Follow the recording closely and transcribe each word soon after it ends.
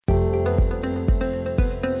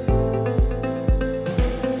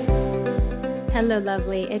Hello,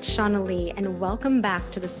 lovely. It's Shauna Lee, and welcome back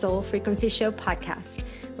to the Soul Frequency Show podcast,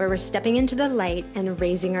 where we're stepping into the light and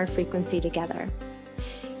raising our frequency together.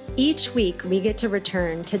 Each week, we get to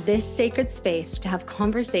return to this sacred space to have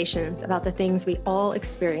conversations about the things we all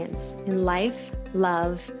experience in life,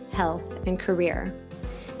 love, health, and career.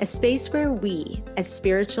 A space where we, as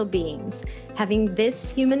spiritual beings, having this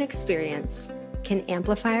human experience, can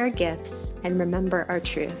amplify our gifts and remember our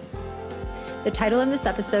truth. The title of this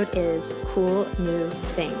episode is Cool New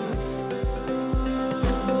Things.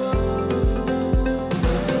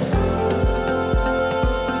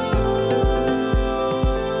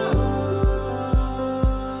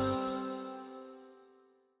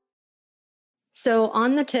 So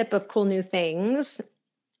on the tip of cool new things,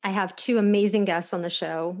 I have two amazing guests on the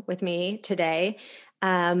show with me today.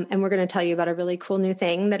 And we're going to tell you about a really cool new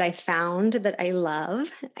thing that I found that I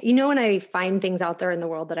love. You know, when I find things out there in the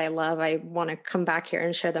world that I love, I want to come back here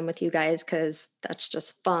and share them with you guys because that's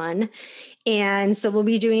just fun. And so we'll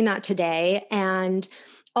be doing that today. And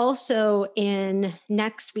also in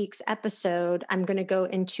next week's episode, I'm going to go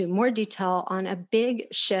into more detail on a big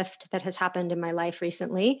shift that has happened in my life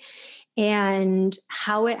recently and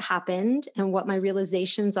how it happened and what my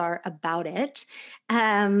realizations are about it.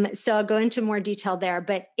 So I'll go into more detail there,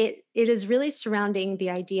 but it is really surrounding the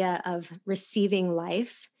idea of receiving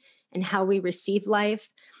life and how we receive life,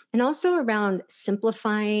 and also around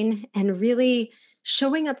simplifying and really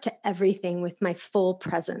showing up to everything with my full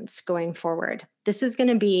presence going forward. This is going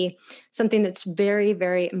to be something that's very,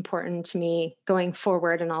 very important to me going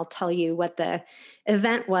forward. And I'll tell you what the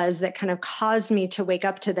event was that kind of caused me to wake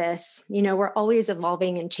up to this. You know, we're always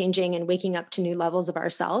evolving and changing and waking up to new levels of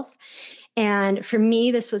ourselves. And for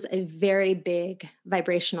me, this was a very big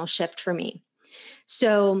vibrational shift for me.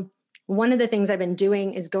 So one of the things I've been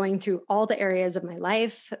doing is going through all the areas of my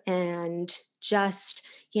life and just,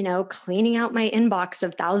 you know, cleaning out my inbox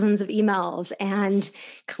of thousands of emails and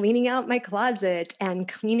cleaning out my closet and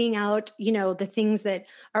cleaning out, you know, the things that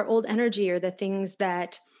are old energy or the things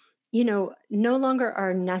that, you know, no longer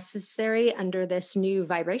are necessary under this new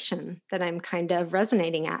vibration that I'm kind of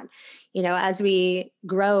resonating at. You know, as we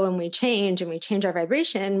grow and we change our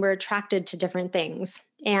vibration, we're attracted to different things.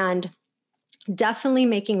 And definitely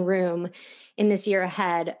making room in this year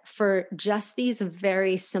ahead for just these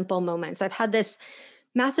very simple moments. I've had this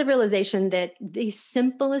massive realization that the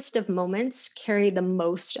simplest of moments carry the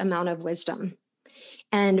most amount of wisdom,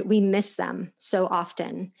 and we miss them so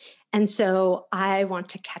often. And so I want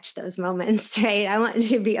to catch those moments, right? I want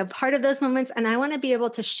to be a part of those moments, and I want to be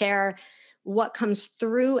able to share what comes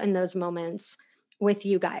through in those moments with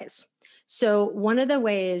you guys. So one of the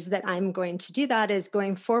ways that I'm going to do that is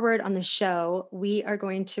going forward on the show, we are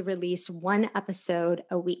going to release one episode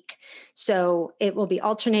a week. So it will be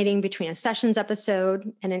alternating between a sessions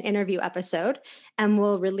episode and an interview episode, and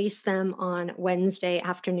we'll release them on Wednesday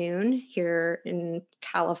afternoon here in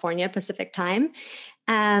California, Pacific time.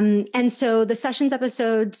 And so the sessions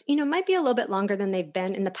episodes, you know, might be a little bit longer than they've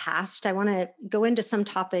been in the past. I want to go into some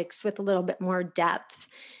topics with a little bit more depth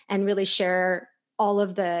and really share all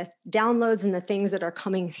of the downloads and the things that are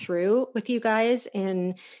coming through with you guys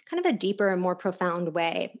in kind of a deeper and more profound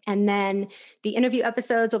way. And then the interview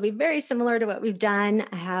episodes will be very similar to what we've done.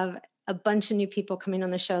 I have a bunch of new people coming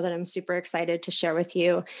on the show that I'm super excited to share with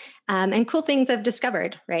you, and cool things I've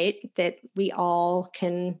discovered, right? That we all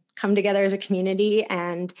can come together as a community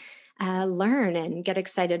and learn and get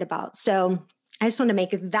excited about. So I just want to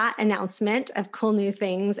make that announcement of cool new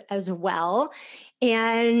things as well.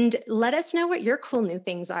 And let us know what your cool new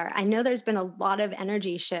things are. I know there's been a lot of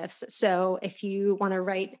energy shifts. So if you want to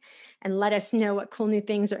write and let us know what cool new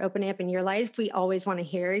things are opening up in your life, we always want to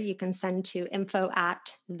hear. You can send to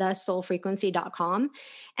info@thesoulfrequency.com.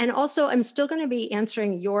 And also, I'm still going to be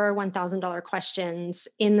answering your $1,000 questions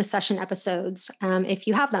in the session episodes if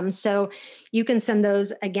you have them. So you can send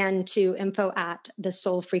those again to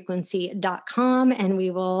info@thesoulfrequency.com, and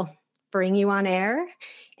we will bring you on air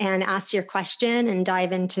and ask your question and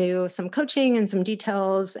dive into some coaching and some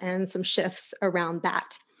details and some shifts around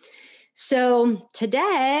that. So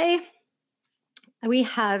today we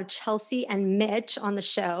have Chelsea and Mitch on the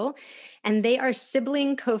show, and they are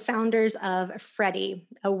sibling co-founders of Freddie,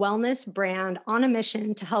 a wellness brand on a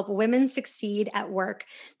mission to help women succeed at work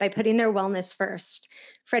by putting their wellness first.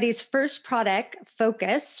 Freddie's first product,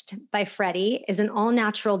 Focused by Freddie, is an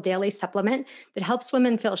all-natural daily supplement that helps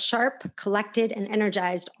women feel sharp, collected, and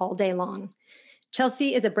energized all day long.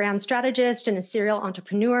 Chelsea is a brand strategist and a serial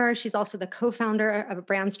entrepreneur. She's also the co-founder of a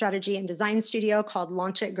brand strategy and design studio called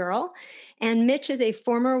Launch It Girl. And Mitch is a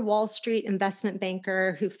former Wall Street investment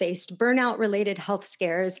banker who faced burnout-related health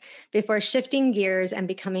scares before shifting gears and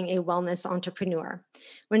becoming a wellness entrepreneur.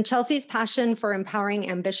 When Chelsea's passion for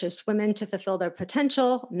empowering ambitious women to fulfill their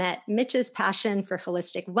potential met Mitch's passion for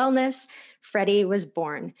holistic wellness, Freddie was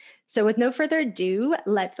born. So with no further ado,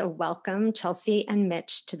 let's welcome Chelsea and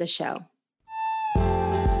Mitch to the show.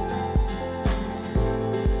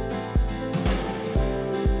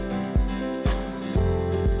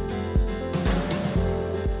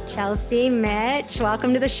 Chelsea, Mitch,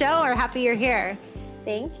 welcome to the show. We're happy you're here.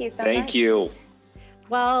 Thank you so much. Thank you.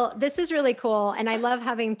 Well, this is really cool. And I love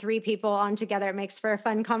having three people on together. It makes for a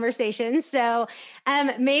fun conversation. So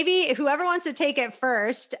maybe whoever wants to take it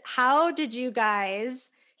first, how did you guys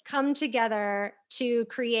come together to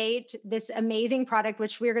create this amazing product,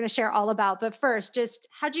 which we're going to share all about? But first, just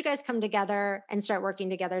how'd you guys come together and start working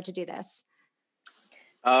together to do this?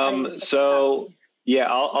 Yeah,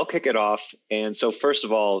 I'll kick it off. And so first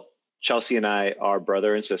of all, Chelsea and I are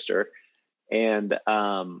brother and sister. And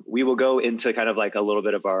we will go into kind of like a little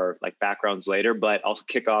bit of our like backgrounds later, but I'll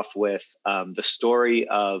kick off with the story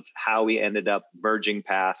of how we ended up merging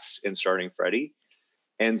paths and starting Freddie.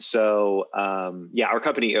 And so, our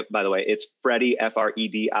company, by the way, it's Freddie,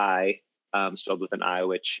 Fredi, spelled with an I,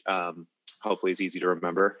 which hopefully is easy to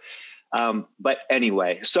remember. But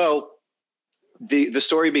anyway, so the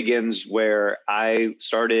story begins where I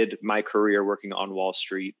started my career working on Wall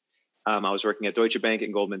Street. I was working at Deutsche Bank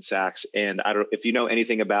and Goldman Sachs. And I don't, if you know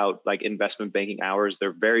anything about like investment banking hours,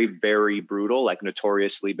 they're very, very brutal, like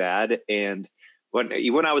notoriously bad. And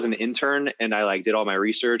when I was an intern and I like did all my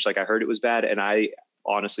research, like I heard it was bad. And I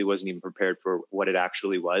honestly wasn't even prepared for what it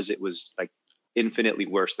actually was. It was like infinitely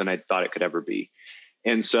worse than I thought it could ever be.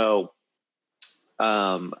 And so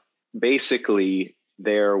basically,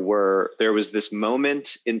 there was this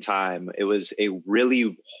moment in time. It was a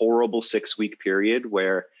really horrible 6-week period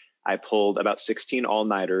where I pulled about 16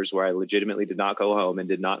 all-nighters where I legitimately did not go home and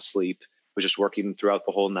did not sleep, was just working throughout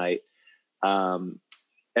the whole night. And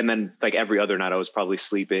then like every other night I was probably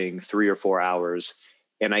sleeping 3 or 4 hours.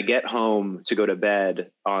 And I get home to go to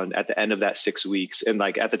bed at the end of that 6 weeks. And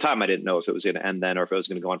like at the time I didn't know if it was going to end then or if it was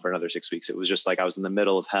going to go on for another 6 weeks. It was just like I was in the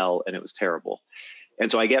middle of hell and it was terrible. And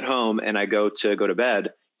so I get home and I go to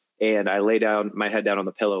bed and I lay down my head down on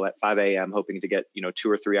the pillow at 5 a.m. hoping to get,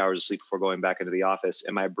 2 or 3 hours of sleep before going back into the office.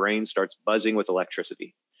 And my brain starts buzzing with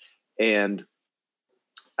electricity. And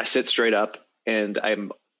I sit straight up and I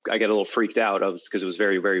get a little freaked out because it was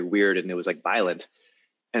very, very weird and it was like violent.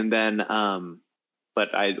 And then,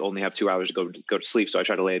 but I only have 2 hours to go to sleep. So I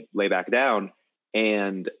try to lay back down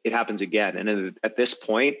and it happens again. And then at this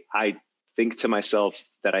point, I think to myself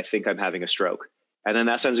that I think I'm having a stroke. And then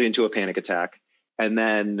that sends me into a panic attack. And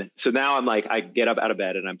then, so now I'm like, I get up out of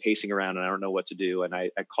bed and I'm pacing around and I don't know what to do. And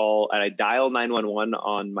I call and I dial 911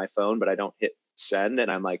 on my phone, but I don't hit send.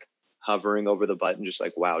 And I'm like hovering over the button, just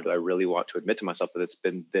like, wow, do I really want to admit to myself that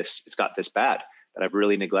it's got this bad, that I've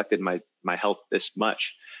really neglected my health this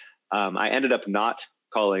much. I ended up not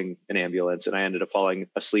calling an ambulance and I ended up falling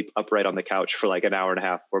asleep upright on the couch for like an hour and a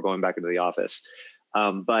half before going back into the office.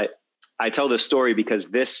 But I tell this story because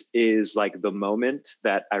this is like the moment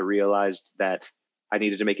that I realized that I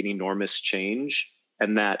needed to make an enormous change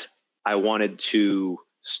and that I wanted to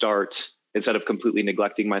start, instead of completely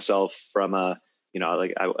neglecting myself from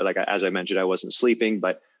as I mentioned, I wasn't sleeping,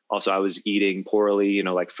 but also I was eating poorly,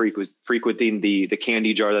 like frequenting the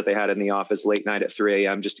candy jar that they had in the office late night at 3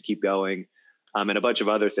 a.m. just to keep going, and a bunch of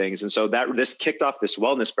other things. And so this kicked off this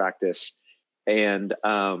wellness practice and,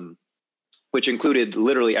 which included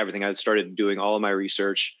literally everything. I started doing all of my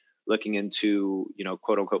research, looking into,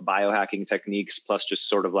 quote unquote, biohacking techniques, plus just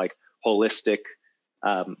sort of like holistic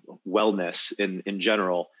wellness in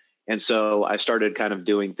general. And so I started kind of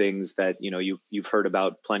doing things that, you've heard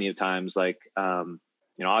about plenty of times, like,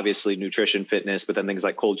 obviously nutrition, fitness, but then things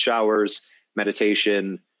like cold showers,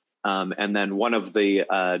 meditation. And then one of the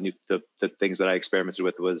things that I experimented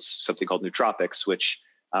with was something called nootropics, which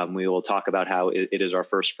we will talk about how it is our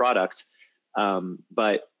first product.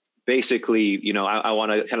 But basically, I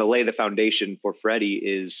want to kind of lay the foundation for Freddie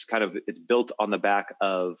it's built on the back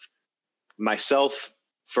of myself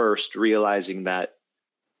first realizing that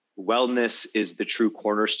wellness is the true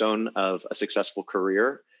cornerstone of a successful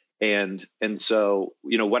career. And so,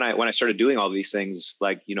 when I started doing all these things,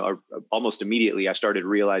 like, almost immediately I started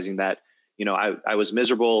realizing that, I was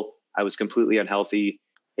miserable, I was completely unhealthy.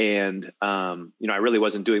 And, I really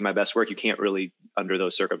wasn't doing my best work. You can't really, under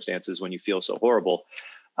those circumstances, when you feel so horrible.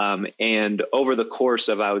 And over the course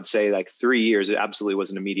of, I would say, like 3 years, it absolutely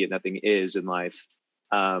wasn't immediate. Nothing is in life.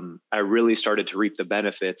 I really started to reap the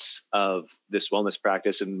benefits of this wellness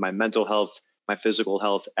practice, and my mental health, my physical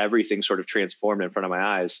health, everything sort of transformed in front of my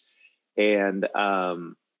eyes. And,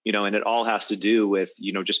 and it all has to do with,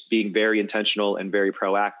 just being very intentional and very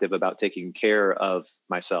proactive about taking care of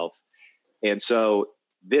myself. And so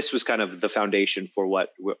this was kind of the foundation for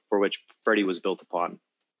which Freddie was built upon.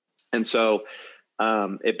 And so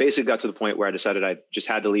it basically got to the point where I decided I just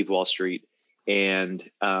had to leave Wall Street. And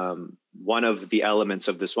one of the elements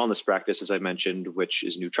of this wellness practice, as I mentioned, which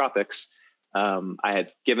is nootropics, I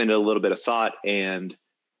had given it a little bit of thought, and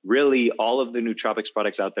really all of the nootropics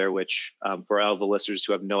products out there, which for all the listeners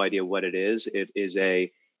who have no idea what it is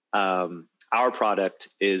our product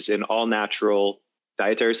is an all natural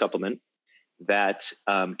dietary supplement that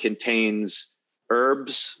contains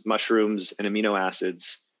herbs, mushrooms, and amino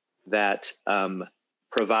acids that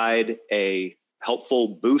provide a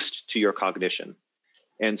helpful boost to your cognition.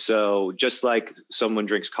 And so just like someone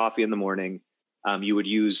drinks coffee in the morning, you would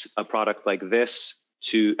use a product like this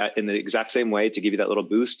in the exact same way to give you that little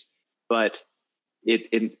boost. But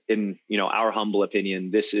in our humble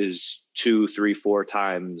opinion, this is 2, 3, 4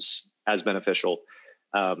 times as beneficial.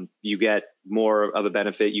 You get more of a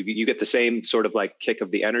benefit. You get the same sort of like kick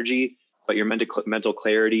of the energy, but your mental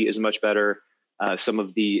clarity is much better. Some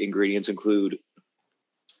of the ingredients include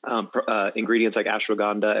ingredients like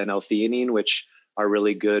ashwagandha and L-theanine, which are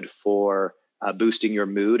really good for boosting your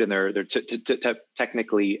mood, and they're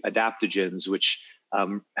technically adaptogens, which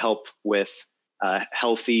help with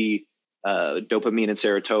healthy dopamine and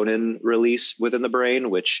serotonin release within the brain,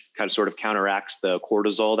 which kind of sort of counteracts the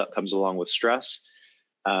cortisol that comes along with stress.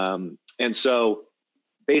 And so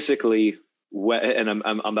basically,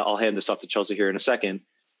 I'll hand this off to Chelsea here in a second.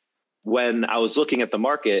 When I was looking at the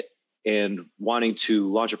market and wanting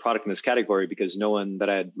to launch a product in this category, because no one that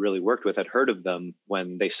I had really worked with had heard of them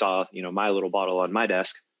when they saw, my little bottle on my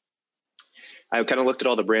desk, I kind of looked at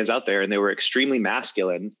all the brands out there, and they were extremely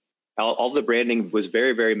masculine. All the branding was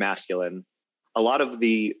very, very masculine. A lot of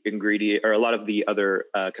the other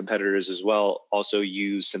competitors as well also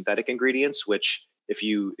use synthetic ingredients, which if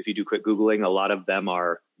you do quick Googling, a lot of them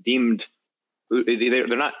are they're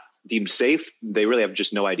not deemed safe. They really have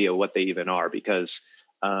just no idea what they even are, because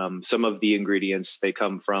some of the ingredients, they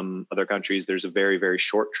come from other countries. There's a very, very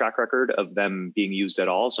short track record of them being used at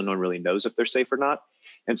all. So no one really knows if they're safe or not.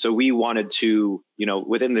 And so we wanted to,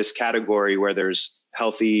 within this category where there's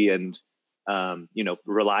healthy and,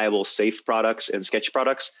 reliable, safe products and sketchy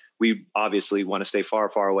products, we obviously want to stay far,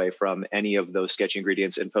 far away from any of those sketchy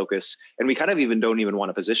ingredients and focus. And we kind of don't even want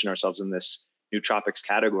to position ourselves in this nootropics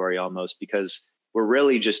category almost, because we're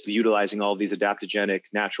really just utilizing all of these adaptogenic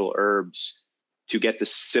natural herbs to get the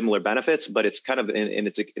similar benefits, but it's kind of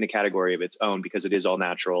in a category of its own, because it is all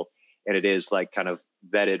natural and it is like kind of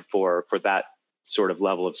vetted for that sort of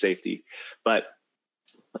level of safety. But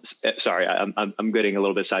sorry, I'm getting a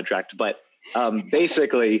little bit sidetracked, but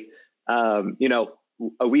basically,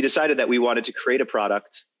 we decided that we wanted to create a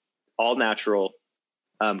product, all natural,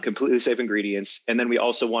 completely safe ingredients. And then we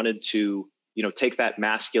also wanted to, take that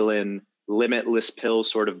masculine, limitless pill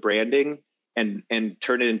sort of branding and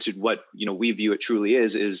turn it into what, we view it truly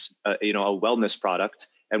is a wellness product.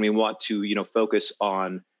 And we want to, focus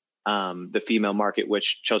on the female market,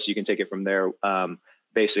 which Chelsea, you can take it from there.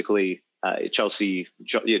 Basically, Chelsea,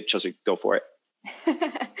 go for it.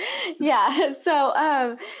 Yeah.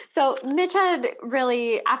 So Mitch had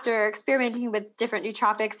really, after experimenting with different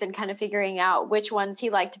nootropics and kind of figuring out which ones he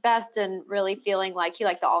liked best, and really feeling like he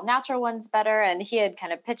liked the all natural ones better. And he had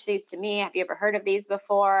kind of pitched these to me. Have you ever heard of these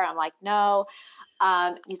before? I'm like, no.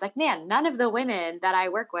 He's like, man, none of the women that I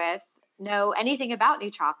work with know anything about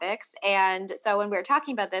nootropics. And so when we were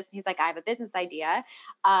talking about this, he's like, I have a business idea,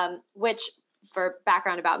 which, for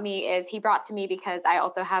background about me, is he brought to me because I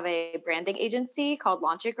also have a branding agency called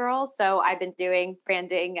Launch It Girls. So I've been doing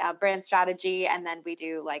branding, brand strategy, and then we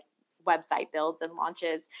do like website builds and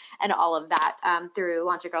launches and all of that through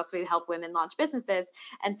Launch It Girls. So we help women launch businesses.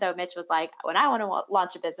 And so Mitch was like, when I want to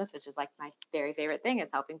launch a business, which is like my very favorite thing, is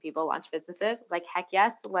helping people launch businesses. Like, heck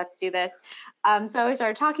yes, let's do this. So we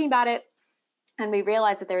started talking about it. And we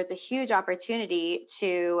realized that there was a huge opportunity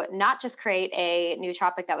to not just create a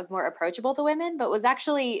nootropic that was more approachable to women, but was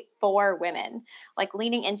actually for women, like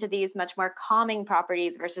leaning into these much more calming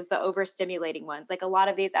properties versus the overstimulating ones. Like a lot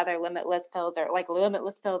of these other limitless pills are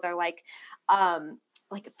like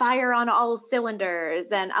fire on all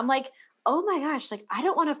cylinders. And I'm like, oh my gosh, like I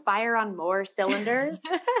don't want to fire on more cylinders.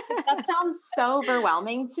 Like, that sounds so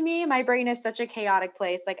overwhelming to me. My brain is such a chaotic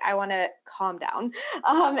place. Like I want to calm down.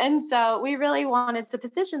 And so we really wanted to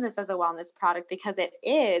position this as a wellness product because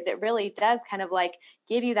it really does kind of like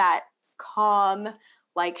give you that calm,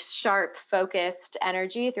 like sharp, focused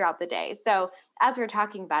energy throughout the day. So as we're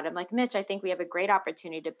talking about it, I'm like, Mitch, I think we have a great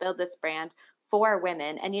opportunity to build this brand for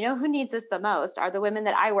women. And you know who needs this the most are the women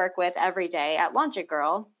that I work with every day at Launch It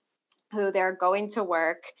Girl, who they're going to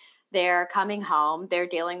work, they're coming home, they're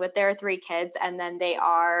dealing with their 3 kids, and then they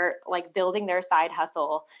are like building their side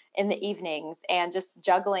hustle in the evenings and just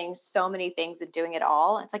juggling so many things and doing it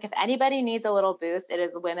all. It's like if anybody needs a little boost, it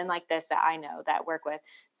is women like this that I know that work with.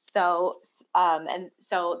 So, and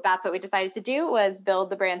so that's what we decided to do was build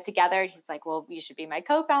the brand together. He's like, well, you should be my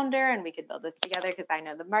co-founder and we could build this together because I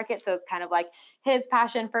know the market. So it's kind of like his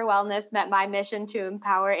passion for wellness met my mission to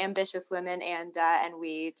empower ambitious women, and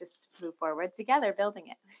we just move forward together building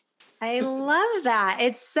it. I love that.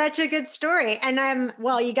 It's such a good story. And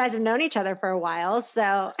well, you guys have known each other for a while, so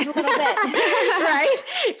a little bit, right?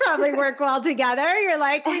 Probably work well together. You're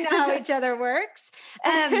like, we know how each other works.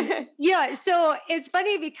 Yeah. So it's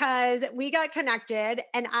funny because we got connected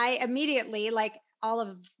and I immediately, like all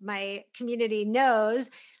of my community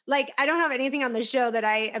knows, like, I don't have anything on the show that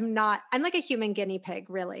I'm like a human guinea pig,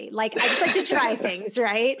 really. Like, I just like to try things,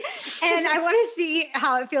 right? And I want to see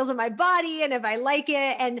how it feels in my body and if I like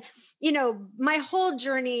it. And, my whole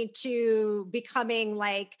journey to becoming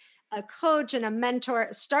like a coach and a mentor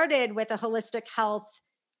started with a holistic health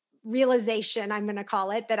realization, I'm going to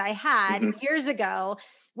call it, that I had years ago,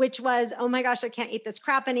 which was, oh my gosh, I can't eat this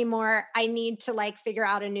crap anymore. I need to like figure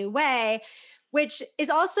out a new way, which is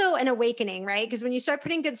also an awakening, right? Because when you start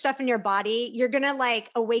putting good stuff in your body, you're going to like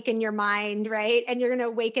awaken your mind, right? And you're going to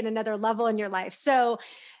awaken another level in your life. So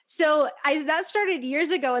that started years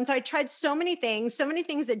ago. And so I tried so many things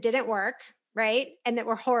that didn't work, right? And that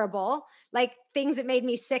were horrible, like things that made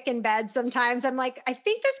me sick in bed. Sometimes I'm like, I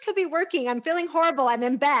think this could be working. I'm feeling horrible. I'm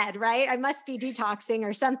in bed, right? I must be detoxing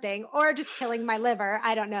or something, or just killing my liver.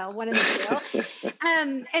 I don't know, one of the two.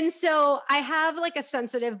 And so I have like a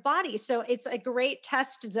sensitive body. So it's a great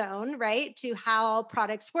test zone, right? To how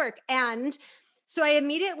products work. And so I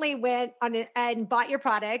immediately went on it and bought your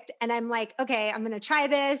product. And I'm like, okay, I'm going to try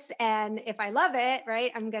this. And if I love it,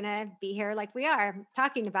 right, I'm going to be here like we are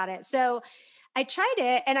talking about it. So I tried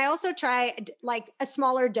it. And I also tried like a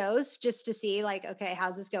smaller dose just to see like, okay,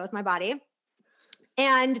 how's this go with my body?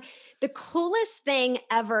 And the coolest thing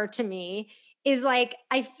ever to me is like,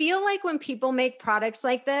 I feel like when people make products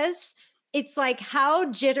like this, it's like, how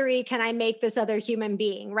jittery can I make this other human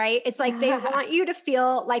being, right? It's like they want you to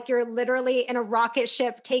feel like you're literally in a rocket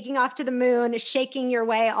ship taking off to the moon, shaking your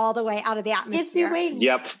way all the way out of the atmosphere.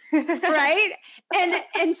 Yep. Right?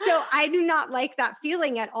 And so I do not like that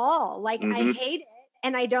feeling at all. Like I hate it.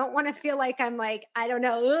 And I don't want to feel like I'm like, I don't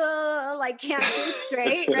know, like can't think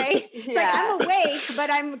straight, right? It's like I'm awake, but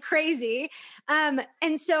I'm crazy. And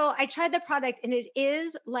so I tried the product and it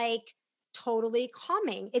is like totally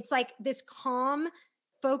calming. It's like this calm,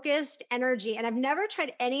 focused energy. And I've never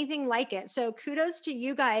tried anything like it. So kudos to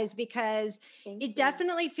you guys because it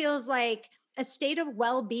definitely feels like a state of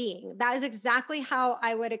well-being. That is exactly how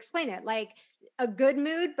I would explain it. Like a good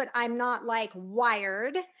mood, but I'm not like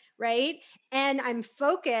wired, right? And I'm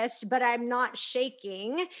focused, but I'm not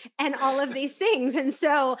shaking and all of these things. And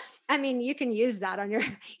so, I mean, you can use that on you're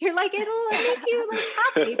like, it'll make you like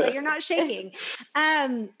happy, but you're not shaking.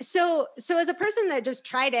 So as a person that just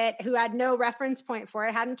tried it, who had no reference point for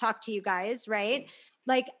it, hadn't talked to you guys, right?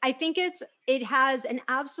 Like, I think it has an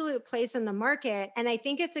absolute place in the market. And I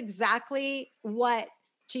think it's exactly what,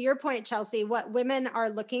 to your point, Chelsea, what women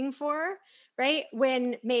are looking for, right?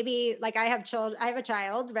 When maybe like I have a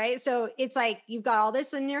child, right? So it's like, you've got all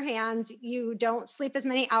this in your hands. You don't sleep as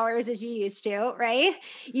many hours as you used to, right?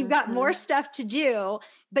 You've got more stuff to do,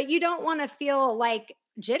 but you don't want to feel like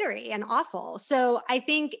jittery and awful. So I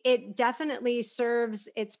think it definitely serves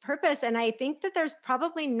its purpose. And I think that there's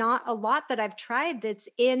probably not a lot that I've tried that's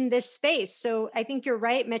in this space. So I think you're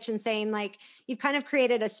right, Mitch, in saying like, you've kind of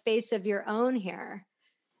created a space of your own here.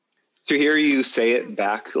 To hear you say it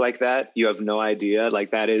back like that, you have no idea. Like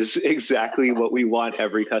that is exactly what we want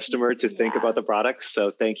every customer to think about the product. So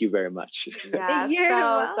thank you very much.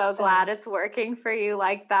 Yeah, so glad it's working for you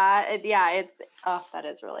like that. And Oh, that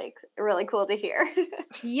is really, really cool to hear.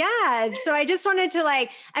 Yeah. So I just wanted to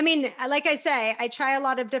like, I mean, like I say, I try a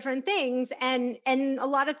lot of different things and a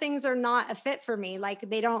lot of things are not a fit for me. Like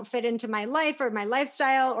they don't fit into my life or my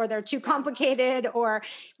lifestyle, or they're too complicated or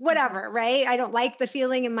whatever, right? I don't like the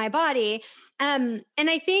feeling in my body. And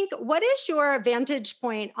I think, what is your vantage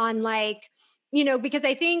point on like, because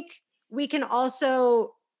I think we can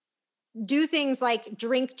also do things like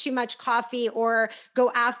drink too much coffee or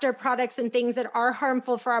go after products and things that are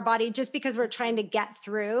harmful for our body just because we're trying to get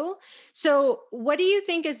through. So, what do you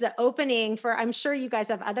think is the opening for? I'm sure you guys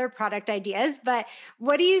have other product ideas, but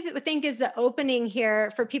what do you think is the opening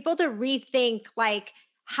here for people to rethink like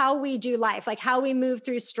how we do life, like how we move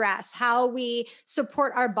through stress, how we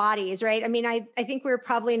support our bodies, right? I mean, I think we're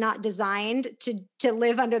probably not designed to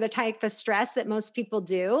live under the type of stress that most people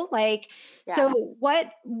do. Like, Yeah. so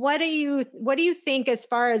what do you think as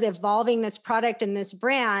far as evolving this product and this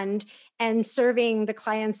brand and serving the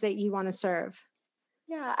clients that you want to serve?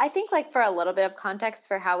 Yeah, I think like for a little bit of context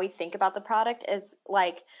for how we think about the product is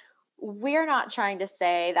like we're not trying to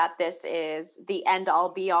say that this is the end all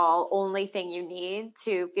be all only thing you need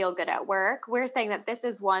to feel good at work. We're saying that this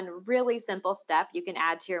is one really simple step you can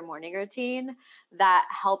add to your morning routine that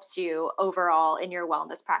helps you overall in your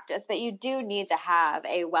wellness practice. But you do need to have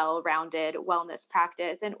a well-rounded wellness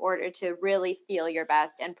practice in order to really feel your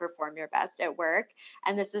best and perform your best at work.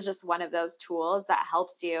 And this is just one of those tools that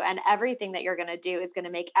helps you. And everything that you're going to do is going to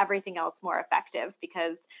make everything else more effective,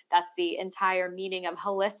 because that's the entire meaning of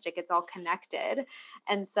holistic. It's all connected.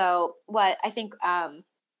 And so, what I think,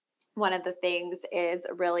 one of the things is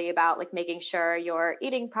really about like making sure you're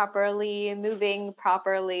eating properly, moving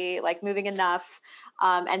properly, like moving enough,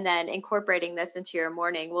 and then incorporating this into your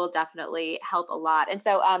morning will definitely help a lot. And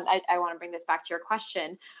so I want to bring this back to your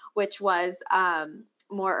question, which was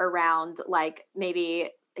more around like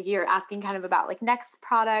maybe you're asking kind of about like next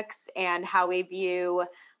products and how we view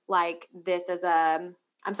like this as a,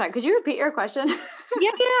 I'm sorry, could you repeat your question?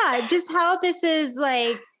 Yeah, just how this is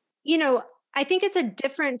like, I think it's a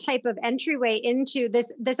different type of entryway into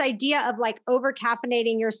this idea of like over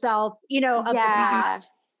caffeinating yourself, Yeah.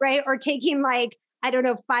 obsessed, right? Or taking like, I don't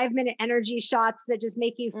know, 5-minute energy shots that just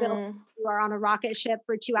make you feel like Mm, you are on a rocket ship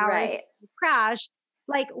for 2 hours and right. you crash.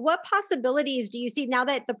 Like, what possibilities do you see now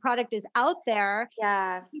that the product is out there?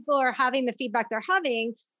 Yeah. People are having the feedback they're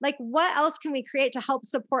having, like what else can we create to help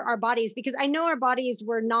support our bodies, because I know our bodies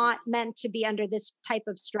were not meant to be under this type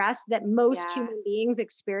of stress that most Yeah. human beings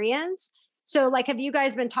experience. So like, have you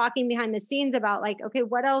guys been talking behind the scenes about like, okay,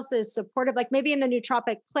 what else is supportive, like maybe in the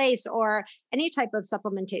nootropic place or any type of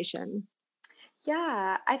supplementation?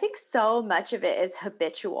 Yeah, I think so much of it is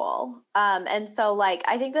habitual. And so, like,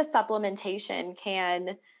 I think the supplementation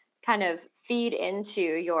can kind of feed into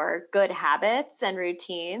your good habits and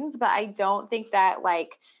routines, but I don't think that,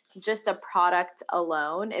 like, just a product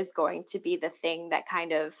alone is going to be the thing that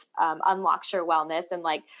kind of unlocks your wellness. And,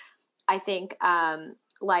 like, I think I'm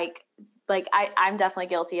definitely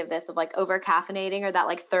guilty of this, of like over caffeinating, or that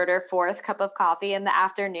like third or fourth cup of coffee in the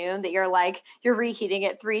afternoon that you're reheating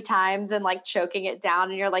it 3 times and like choking it down,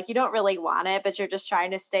 and you're like you don't really want it but you're just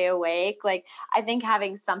trying to stay awake. Like I think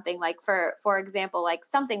having something like for example like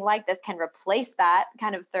something like this can replace that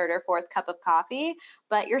kind of third or fourth cup of coffee,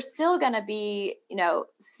 but you're still going to be,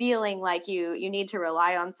 feeling like you need to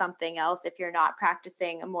rely on something else if you're not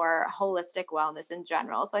practicing a more holistic wellness in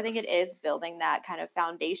general. So I think it is building that kind of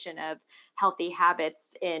foundation of healthy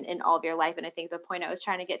habits in all of your life. And I think the point I was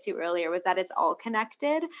trying to get to earlier was that it's all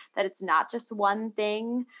connected, that it's not just one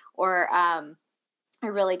thing, or it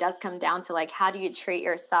really does come down to like, how do you treat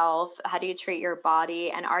yourself? How do you treat your body?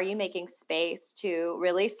 And are you making space to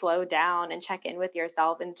really slow down and check in with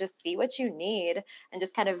yourself and just see what you need and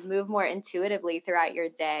just kind of move more intuitively throughout your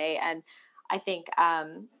day? And I think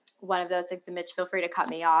one of those things, and Mitch, feel free to cut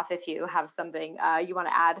me off if you have something you want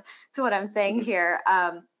to add to what I'm saying here.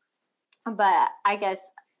 But I guess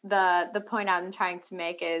the point I'm trying to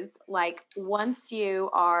make is like once you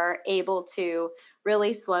are able to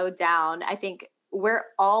really slow down, I think we're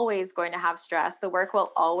always going to have stress. The work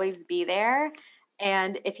will always be there.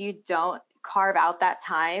 And if you don't carve out that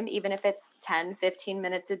time, even if it's 10, 15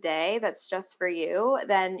 minutes a day, that's just for you,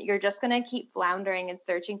 then you're just going to keep floundering and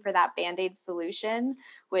searching for that band-aid solution,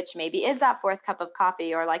 which maybe is that fourth cup of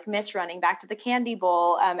coffee, or like Mitch running back to the candy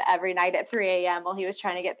bowl every night at 3 a.m. while he was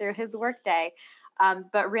trying to get through his workday.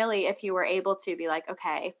 But really, if you were able to be like,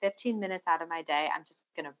 okay, 15 minutes out of my day, I'm just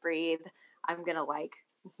going to breathe. I'm going to like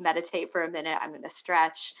meditate for a minute. I'm going to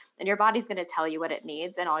stretch, and your body's going to tell you what it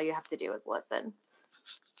needs. And all you have to do is listen.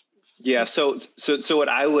 Yeah. So what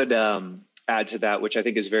I would add to that, which I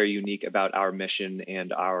think is very unique about our mission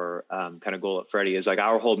and our kind of goal at Freddie, is like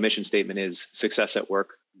our whole mission statement is success at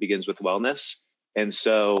work begins with wellness. And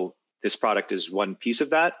so this product is one piece of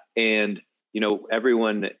that. And,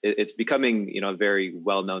 everyone, it's becoming, a very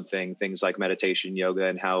well-known thing, things like meditation, yoga,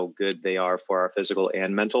 and how good they are for our physical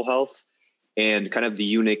and mental health. And kind of the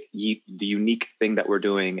unique thing that we're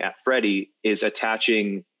doing at Freddie is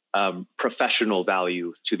attaching professional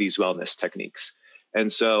value to these wellness techniques.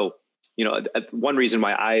 And so, one reason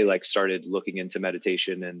why I started looking into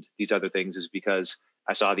meditation and these other things is because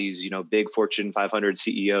I saw these, big Fortune 500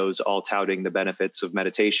 CEOs all touting the benefits of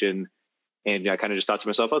meditation. And I kind of just thought to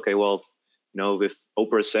myself, okay, well, if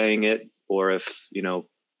Oprah's saying it, or if,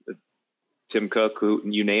 Tim Cook, who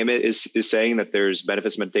you name it, is saying that there's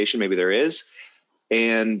benefits of meditation, maybe there is.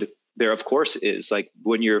 And there, of course, is. Like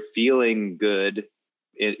when you're feeling good,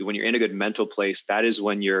 when you're in a good mental place, that is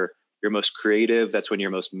when you're most creative. That's when you're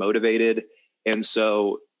most motivated. And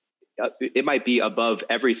so it might be above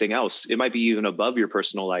everything else. It might be even above your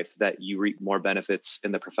personal life that you reap more benefits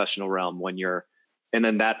in the professional realm and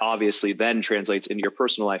then that obviously then translates into your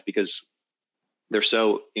personal life, because they're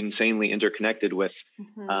so insanely interconnected with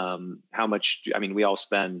how much, we all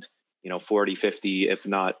spend, 40, 50, if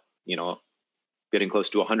not, getting close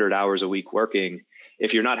to 100 hours a week working.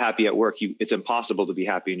 If you're not happy at work, it's impossible to be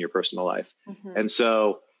happy in your personal life. And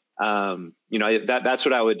so, that's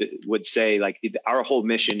what I would say. Like our whole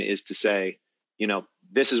mission is to say,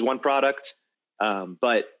 this is one product,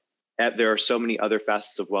 but there are so many other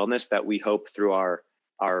facets of wellness that we hope through our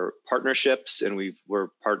partnerships, and we're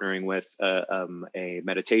partnering with a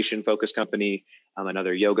meditation focused company,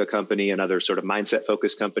 another yoga company, another sort of mindset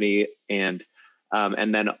focused company, and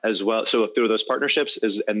then as well. So through those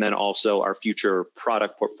partnerships and then also our future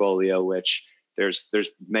product portfolio, which there's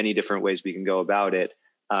many different ways we can go about it.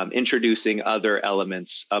 Introducing other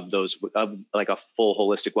elements of like a full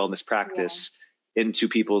holistic wellness practice into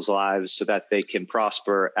people's lives so that they can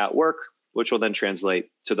prosper at work, which will then translate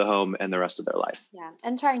to the home and the rest of their life. Yeah.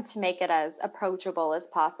 And trying to make it as approachable as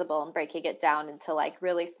possible and breaking it down into like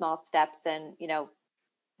really small steps and,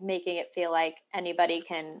 making it feel like anybody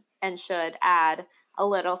can and should add a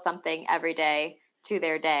little something every day to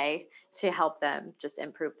their day to help them just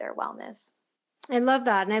improve their wellness. I love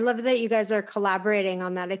that. And I love that you guys are collaborating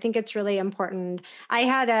on that. I think it's really important. I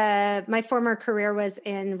had my former career was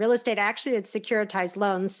in real estate. I actually did securitized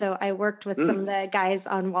loans. So I worked with some of the guys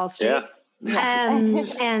on Wall Street.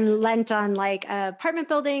 And lent on like apartment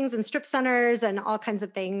buildings and strip centers and all kinds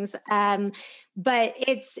of things. But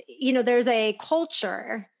it's, there's a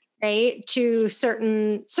culture, right? To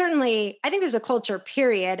certainly, I think there's a culture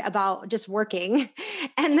period about just working.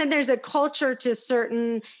 And then there's a culture to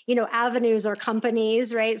certain, avenues or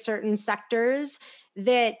companies, right? Certain sectors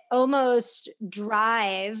that almost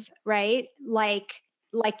drive, right? Like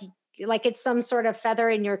it's some sort of feather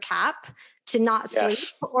in your cap to not sleep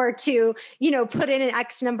or to, put in an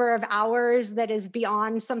X number of hours that is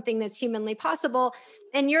beyond something that's humanly possible.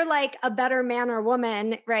 And you're like a better man or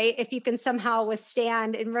woman, right? If you can somehow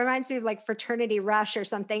withstand, it reminds me of like Fraternity Rush or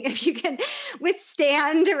something. If you can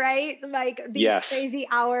withstand, right? Like these crazy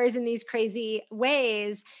hours in these crazy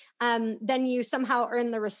ways, then you somehow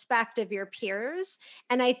earn the respect of your peers.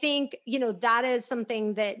 And I think, that is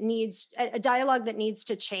something that needs a dialogue that needs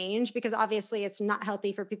to change, because obviously it's not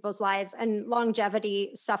healthy for people's lives, and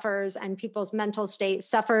longevity suffers and people's mental state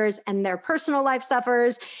suffers and their personal life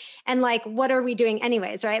suffers. And like, what are we doing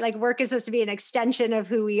anyways, right? Like work is supposed to be an extension of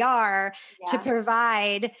who we are to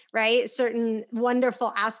provide, right? Certain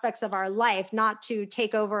wonderful aspects of our life, not to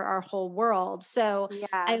take over our whole world. So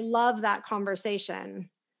I love that conversation.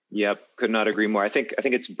 Yep, could not agree more. I think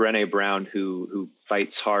it's Brené Brown who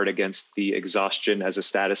fights hard against the exhaustion as a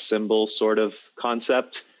status symbol sort of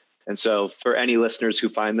concept. And so for any listeners who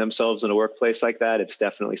find themselves in a workplace like that, it's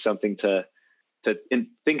definitely something to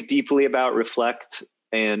think deeply about, reflect,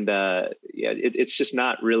 and it's just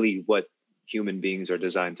not really what human beings are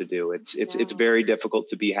designed to do. It's very difficult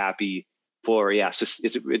to be happy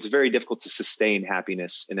it's very difficult to sustain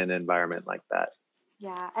happiness in an environment like that.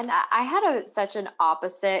 Yeah. And I had such an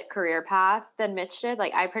opposite career path than Mitch did.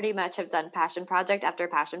 Like I pretty much have done passion project after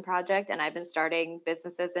passion project, and I've been starting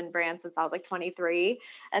businesses and brands since I was like 23.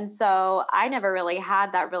 And so I never really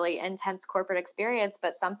had that really intense corporate experience,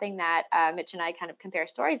 but something that Mitch and I kind of compare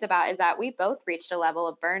stories about is that we both reached a level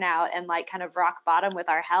of burnout and like kind of rock bottom with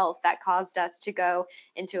our health that caused us to go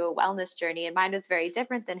into a wellness journey. And mine was very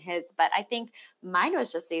different than his, but I think mine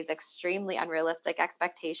was just these extremely unrealistic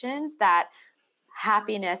expectations that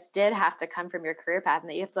happiness did have to come from your career path, and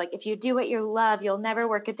that you have to, like, if you do what you love, you'll never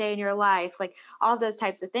work a day in your life, like all those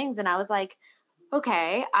types of things. And I was like,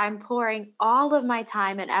 okay, I'm pouring all of my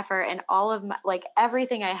time and effort and all of my, like,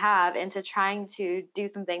 everything I have into trying to do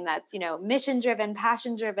something that's, mission driven,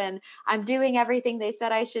 passion driven. I'm doing everything they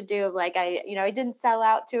said I should do. Like, I didn't sell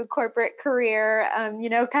out to a corporate career,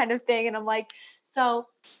 kind of thing. And I'm like, so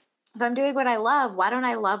if I'm doing what I love, why don't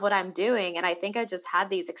I love what I'm doing? And I think I just had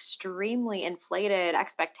these extremely inflated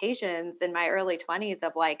expectations in my early 20s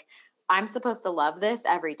of like, I'm supposed to love this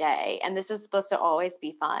every day, and this is supposed to always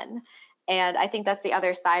be fun. And I think that's the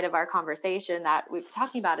other side of our conversation that we've been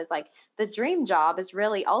talking about is like the dream job is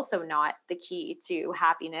really also not the key to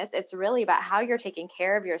happiness. It's really about how you're taking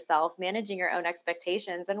care of yourself, managing your own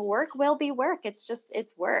expectations, and work will be work.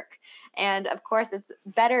 It's work. And of course, it's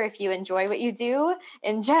better if you enjoy what you do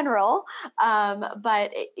in general.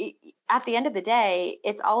 But at the end of the day,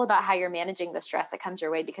 it's all about how you're managing the stress that comes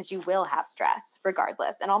your way, because you will have stress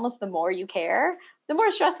regardless. And almost the more you care, the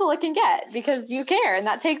more stressful it can get, because you care, and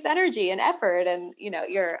that takes energy and effort, and you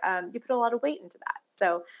put a lot of weight into that.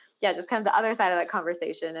 So yeah, just kind of the other side of that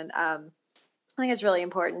conversation. And I think it's really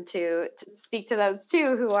important to speak to those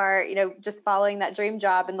too who are, just following that dream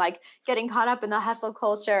job and like getting caught up in the hustle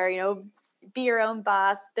culture, be your own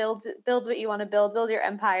boss, build what you want to build your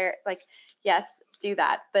empire. It's like, yes, do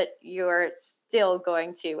that, but you're still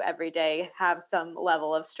going to every day have some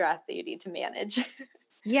level of stress that you need to manage.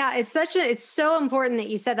 Yeah, it's so important that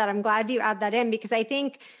you said that. I'm glad you add that in, because I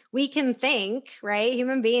think we can think, right?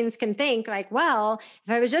 Human beings can think like, well,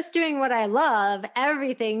 if I was just doing what I love,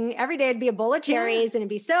 everything, every day would be a bowl of cherries and it'd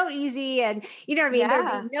be so easy. And you know what I mean?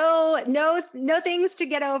 Yeah. There'd be no things to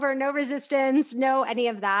get over, no resistance, no any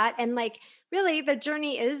of that. And like, really the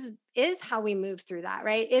journey is how we move through that,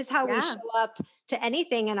 right? Is how we show up to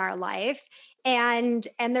anything in our life. And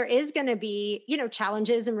there is going to be,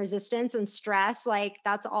 challenges and resistance and stress. Like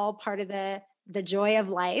that's all part of the joy of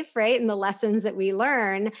life, right? And the lessons that we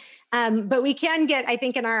learn. But we can get, I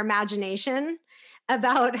think, in our imagination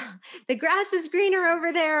about the grass is greener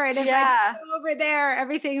over there. And if I go over there,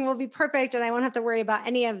 everything will be perfect and I won't have to worry about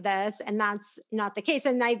any of this. And that's not the case.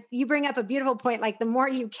 And you bring up a beautiful point, like the more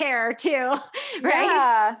you care too, right?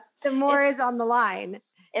 Yeah. The more is on the line.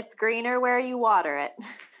 It's greener where you water it.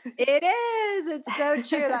 It is. It's so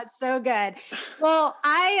true. That's so good. Well,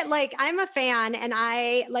 I'm a fan, and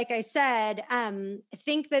I, like I said,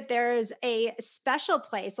 think that there's a special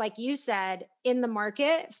place, like you said, in the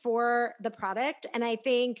market for the product. And I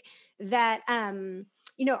think that,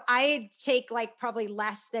 I take like probably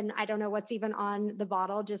less than, I don't know what's even on the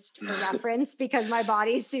bottle, just for reference, because my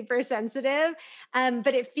body's super sensitive.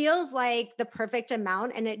 But it feels like the perfect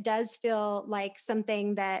amount. And it does feel like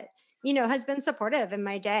something that, has been supportive in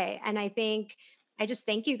my day. And I just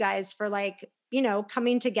thank you guys for like,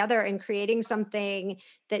 coming together and creating something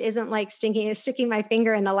that isn't like sticking my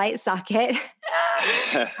finger in the light socket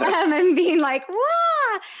and being like, wah,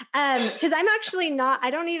 because I'm actually I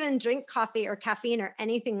don't even drink coffee or caffeine or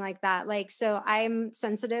anything like that. Like, so I'm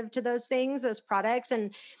sensitive to those things, those products.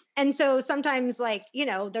 And so sometimes like,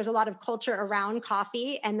 there's a lot of culture around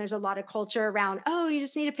coffee, and there's a lot of culture around, oh, you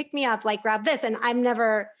just need to pick me up, like grab this. And I'm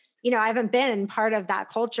never, I haven't been part of that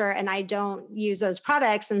culture, and I don't use those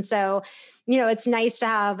products. And so, it's nice to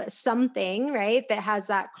have something, right, that has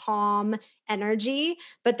that calm energy,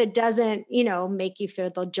 but that doesn't, make you feel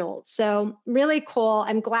the jolt. So really cool.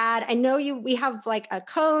 I'm glad. I know we have like a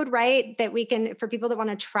code, right, that we can, for people that want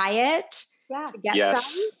to try it, to get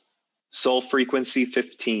some. Soul Frequency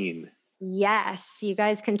 15. Yes, you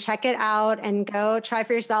guys can check it out and go try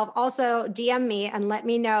for yourself. Also, DM me and let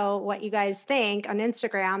me know what you guys think on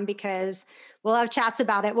Instagram, because we'll have chats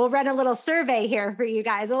about it. We'll run a little survey here for you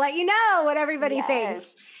guys. I'll let you know what everybody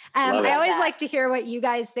thinks. I always like to hear what you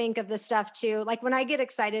guys think of the stuff too. Like when I get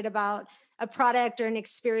excited about a product or an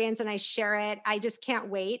experience and I share it, I just can't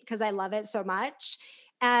wait because I love it so much.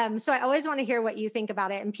 So I always want to hear what you think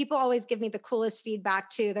about it. And people always give me the coolest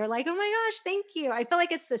feedback too. They're like, oh my gosh, thank you. I feel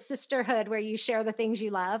like it's the sisterhood where you share the things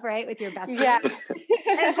you love, right? With your bestie. Yeah.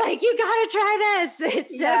 It's like, you got to try this.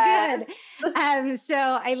 It's so good. So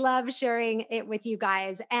I love sharing it with you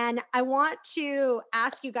guys. And I want to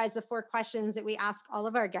ask you guys the 4 questions that we ask all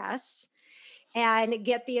of our guests and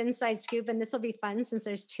get the inside scoop. And this will be fun since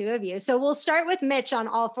there's 2 of you. So we'll start with Mitch on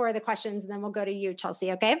all 4 of the questions, and then we'll go to you,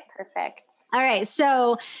 Chelsea. Okay. Perfect. All right.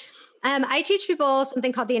 So I teach people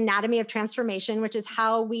something called the anatomy of transformation, which is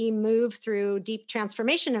how we move through deep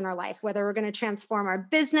transformation in our life, whether we're going to transform our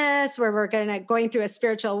business, where we're going through a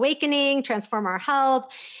spiritual awakening, transform our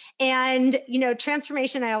health. And,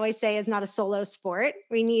 transformation, I always say, is not a solo sport.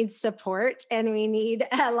 We need support and we need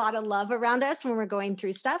a lot of love around us when we're going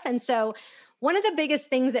through stuff. And so one of the biggest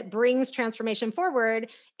things that brings transformation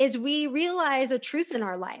forward is we realize a truth in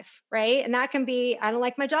our life, right? And that can be, I don't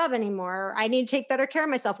like my job anymore. Or I need to take better care of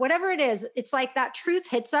myself, whatever it is. It's like that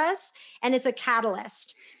truth hits us and it's a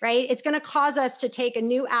catalyst, right? It's going to cause us to take a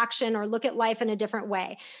new action or look at life in a different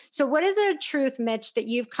way. So what is a truth, Mitch, that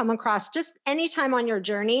you've come across just anytime on your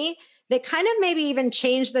journey that kind of maybe even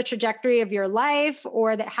changed the trajectory of your life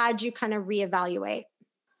or that had you kind of reevaluate?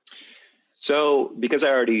 So because I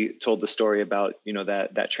already told the story about,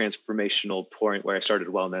 that transformational point where I started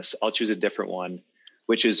wellness, I'll choose a different one,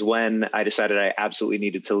 which is when I decided I absolutely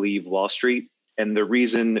needed to leave Wall Street. And the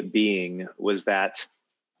reason being was that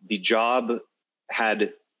the job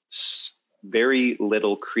had very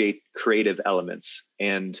little creative elements.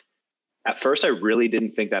 And at first, I really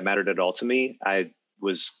didn't think that mattered at all to me. I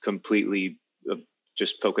was completely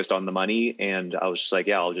just focused on the money. And I was just like,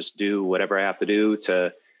 yeah, I'll just do whatever I have to do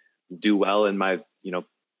to do well in my,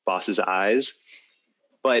 boss's eyes.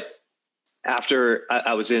 But after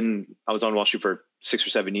I was on Wall Street for 6 or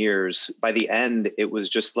 7 years, by the end, it was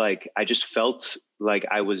just like, I just felt like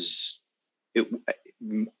I was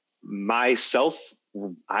myself.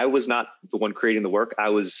 I was not the one creating the work. I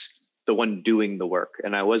was the one doing the work.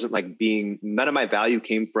 And I wasn't none of my value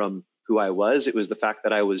came from who I was. It was the fact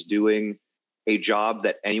that I was doing a job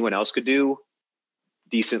that anyone else could do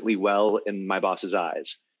decently well in my boss's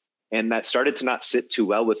eyes. And that started to not sit too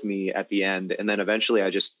well with me at the end. And then eventually I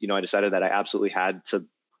just, I decided that I absolutely had to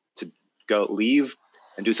go leave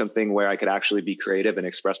and do something where I could actually be creative and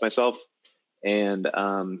express myself. And,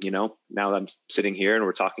 now I'm sitting here and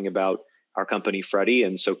we're talking about our company, Freddie.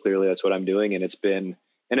 And so clearly that's what I'm doing. And it's been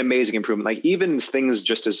an amazing improvement. Like even things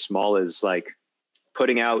just as small as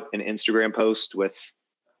putting out an Instagram post with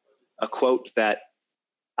a quote that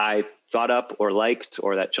I thought up or liked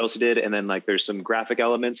or that Chelsea did. And then there's some graphic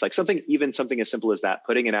elements, something as simple as that,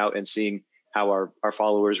 putting it out and seeing how our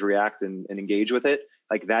followers react and engage with it.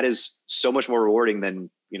 That is so much more rewarding than,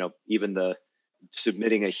 even the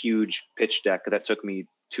submitting a huge pitch deck that took me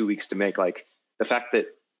 2 weeks to make. The fact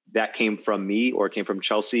that came from me or came from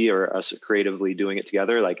Chelsea or us creatively doing it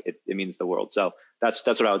together, it means the world. So that's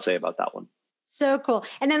what I would say about that one. So cool.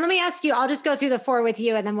 And then let me ask you, I'll just go through the 4 with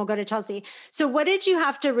you and then we'll go to Chelsea. So what did you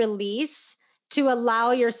have to release to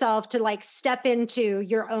allow yourself to step into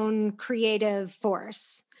your own creative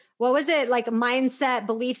force? What was it mindset,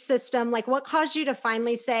 belief system? What caused you to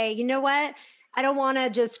finally say, you know what? I don't want to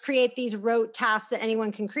just create these rote tasks that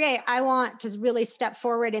anyone can create. I want to really step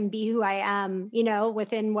forward and be who I am,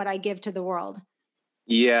 within what I give to the world.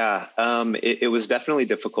 Yeah, it was definitely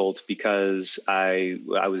difficult because I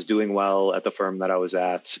was doing well at the firm that I was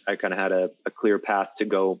at. I kind of had a clear path to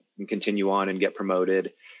go and continue on and get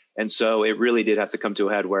promoted. And so it really did have to come to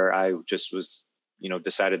a head where I just was,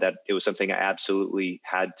 decided that it was something I absolutely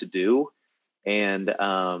had to do. And,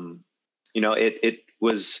 it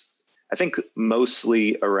was, I think,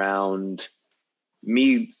 mostly around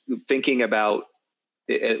me thinking about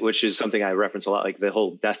which is something I reference a lot, the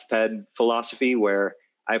whole deathbed philosophy, where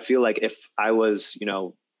I feel like if I was,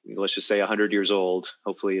 let's just say 100 years old,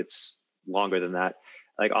 hopefully it's longer than that,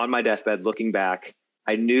 on my deathbed, looking back,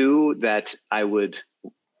 I knew that I would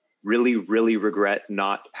really, really regret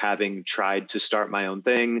not having tried to start my own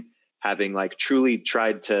thing, having truly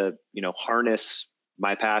tried to, harness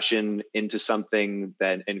my passion into something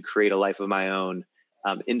and create a life of my own,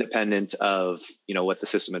 independent of, what the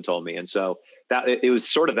system had told me. And so that it was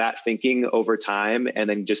sort of that thinking over time, and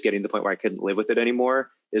then just getting to the point where I couldn't live with it anymore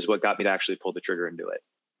is what got me to actually pull the trigger and do it.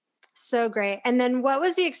 So great. And then what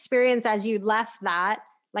was the experience as you left that,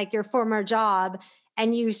 your former job,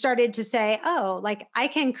 and you started to say, oh, I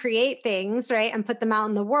can create things, right? And put them out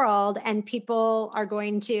in the world and people are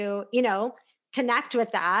going to, connect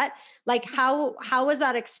with that. How was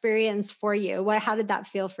that experience for you? How did that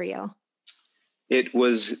feel for you? It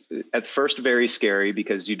was at first very scary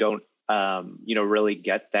because you don't, really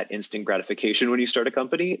get that instant gratification when you start a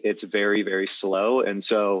company. It's very, very slow. And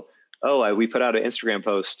so, we put out an Instagram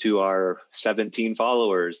post to our 17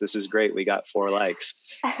 followers. This is great. We got 4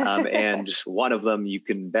 likes. And one of them, you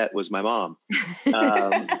can bet, was my mom.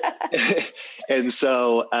 And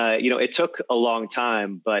so, it took a long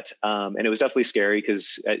time, but, and it was definitely scary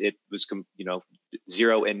because it was,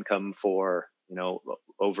 zero income for,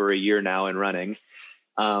 over a year now and running.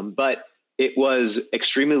 But it was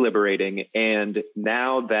extremely liberating. And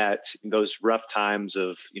now that those rough times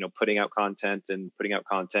of, putting out content and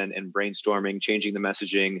brainstorming, changing the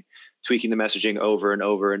messaging, tweaking the messaging over and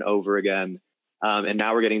over and over again. And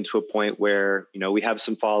now we're getting to a point where, we have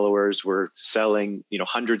some followers, we're selling,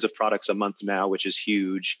 hundreds of products a month now, which is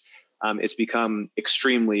huge. It's become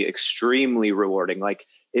extremely, extremely rewarding. Like,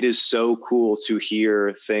 it is so cool to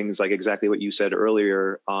hear things like exactly what you said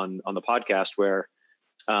earlier on the podcast, where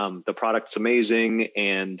the product's amazing,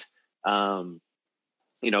 and the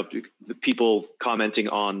people commenting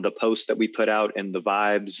on the post that we put out, and the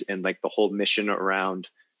vibes, and like the whole mission around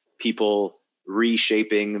people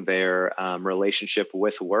reshaping their relationship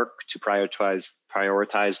with work to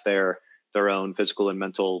prioritize their own physical and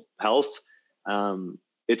mental health.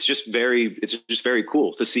 It's just very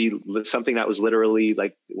cool to see something that was literally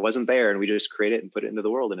like, wasn't there, and we just create it and put it into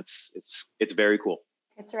the world, and it's very cool.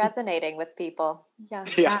 It's resonating with people. Yeah.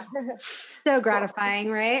 Yeah. So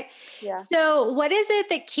gratifying, right? Yeah. So what is it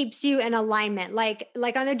that keeps you in alignment? Like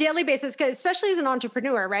on a daily basis, because especially as an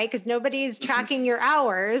entrepreneur, right? Because nobody's tracking your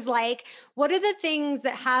hours. Like, what are the things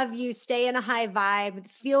that have you stay in a high vibe,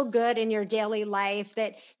 feel good in your daily life,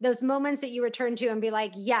 that those moments that you return to and be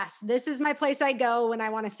like, yes, this is my place I go when I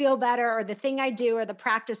want to feel better, or the thing I do, or the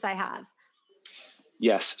practice I have?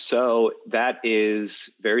 Yes. So that is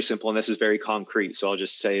very simple, and this is very concrete. So I'll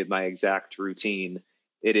just say my exact routine.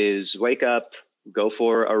 It is wake up, go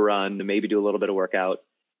for a run, maybe do a little bit of workout,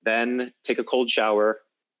 then take a cold shower,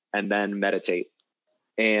 and then meditate.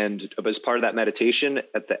 And as part of that meditation,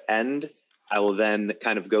 at the end, I will then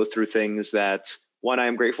kind of go through things that, one, I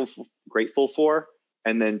am grateful for,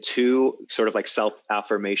 and then two, sort of like self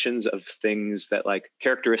affirmations of things that, like,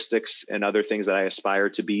 characteristics and other things that I aspire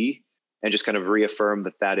to be, and just kind of reaffirm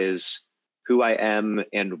that that is who I am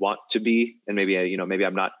and want to be. And maybe, maybe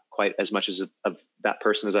I'm not quite as much as of that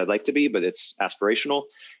person as I'd like to be, but it's aspirational.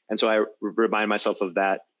 And so I remind myself of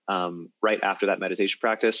that right after that meditation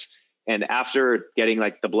practice. And after getting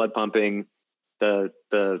like the blood pumping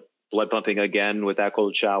again with that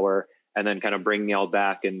cold shower, and then kind of bringing me all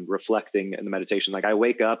back and reflecting in the meditation, like I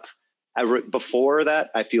wake up, before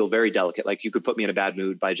that, I feel very delicate. Like, you could put me in a bad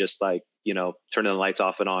mood by just like, turning the lights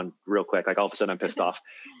off and on real quick. Like, all of a sudden I'm pissed off.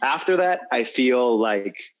 After that, I feel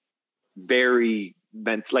like very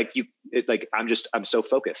I'm so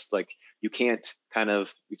focused. Like, you can't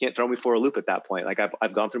throw me for a loop at that point. Like,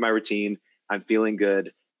 I've gone through my routine, I'm feeling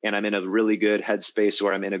good, and I'm in a really good headspace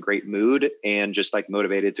where I'm in a great mood and just like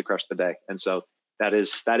motivated to crush the day. And so that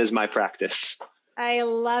is my practice. I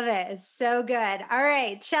love it. It's so good. All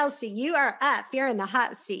right, Chelsea, you are up. You're in the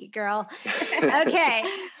hot seat, girl. Okay.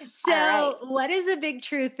 So right. What is a big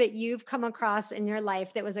truth that you've come across in your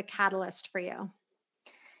life that was a catalyst for you?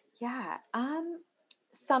 Yeah.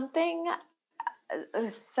 Something.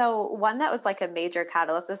 So one that was like a major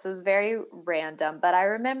catalyst, this is very random, but I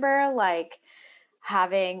remember like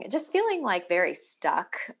feeling like very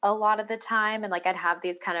stuck a lot of the time. And like, I'd have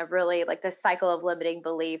these kind of really like this cycle of limiting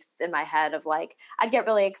beliefs in my head of like, I'd get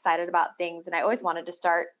really excited about things. And I always wanted to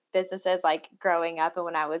start businesses like growing up and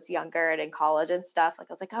when I was younger and in college and stuff.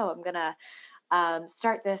 Like, I was like, oh, I'm going to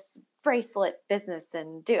start this bracelet business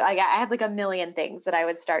and I had like a million things that I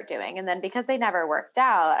would start doing. And then because they never worked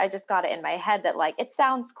out, I just got it in my head that like, it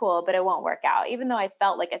sounds cool, but it won't work out. Even though I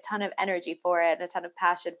felt like a ton of energy for it and a ton of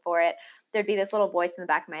passion for it, there'd be this little voice in the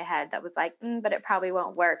back of my head that was like, but it probably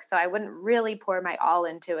won't work. So I wouldn't really pour my all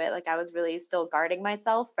into it. Like, I was really still guarding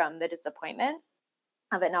myself from the disappointment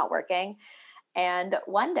of it not working. And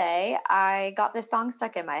one day I got this song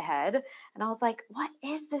stuck in my head and I was like, what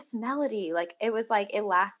is this melody? Like, it was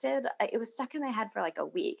stuck in my head for like a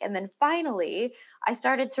week. And then finally I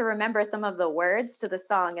started to remember some of the words to the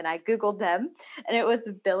song and I Googled them, and it was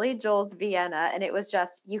Billy Joel's Vienna. And it was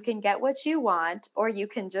just, you can get what you want, or you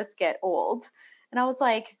can just get old. And I was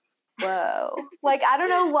like, whoa, like, I don't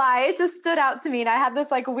know why it just stood out to me. And I had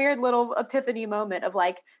this like weird little epiphany moment of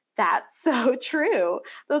like, that's so true.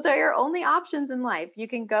 Those are your only options in life. You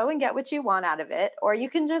can go and get what you want out of it, or you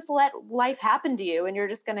can just let life happen to you and you're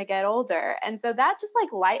just going to get older. And so that just like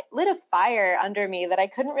lit a fire under me that I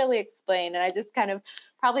couldn't really explain. And I just kind of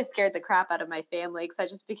probably scared the crap out of my family because I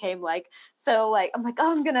just became like, so like, I'm like,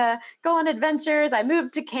 oh, I'm going to go on adventures. I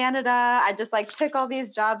moved to Canada. I just like took all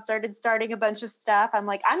these jobs, starting a bunch of stuff. I'm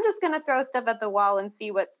like, I'm just going to throw stuff at the wall and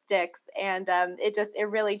see what sticks. And it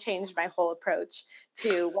really changed my whole approach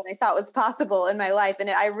to than I thought was possible in my life. And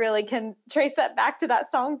I really can trace that back to that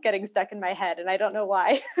song getting stuck in my head. And I don't know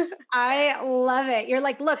why. I love it. You're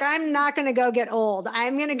like, look, I'm not going to go get old.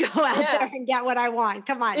 I'm going to go out there and get what I want.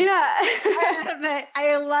 Come on. Yeah.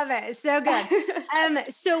 I love it. So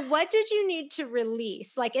good. So what did you need to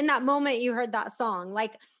release? Like in that moment you heard that song,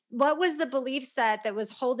 like what was the belief set that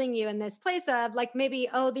was holding you in this place of like, maybe,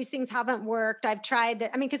 oh, these things haven't worked. I've tried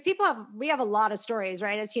that. I mean, because we have a lot of stories,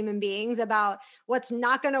 right? As human beings about what's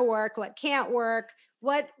not going to work, what can't work.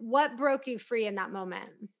 What broke you free in that moment?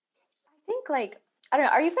 I think I don't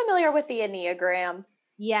know. Are you familiar with the Enneagram?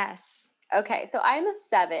 Yes. Okay. So I'm a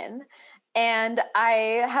 7, and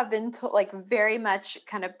I have been very much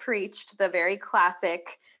kind of preached the very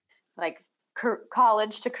classic, like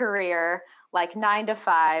college to career, like 9 to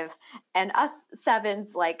 5, and us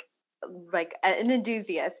 7s, like an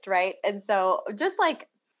enthusiast, right? And so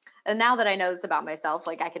and now that I know this about myself,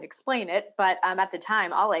 like I can explain it, but at the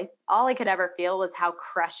time, all I could ever feel was how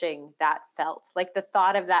crushing that felt. Like the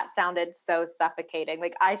thought of that sounded so suffocating.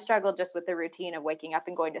 Like I struggled just with the routine of waking up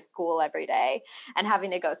and going to school every day and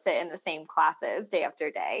having to go sit in the same classes day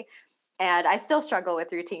after day. And I still struggle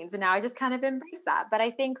with routines, and now I just kind of embrace that. But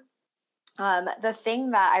I think the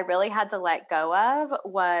thing that I really had to let go of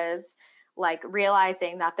was like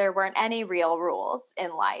realizing that there weren't any real rules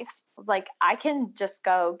in life. It was like, I can just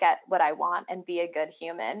go get what I want and be a good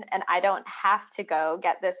human. And I don't have to go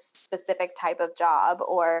get this specific type of job,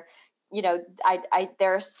 or,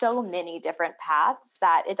 there are so many different paths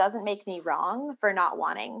that it doesn't make me wrong for not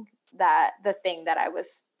wanting the thing that I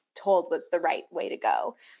was told was the right way to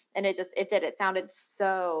go. And it sounded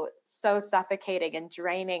so suffocating and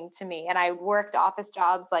draining to me. And I worked office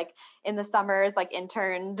jobs like in the summers, like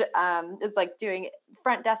interned, is like doing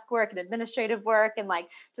front desk work and administrative work, and like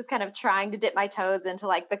just kind of trying to dip my toes into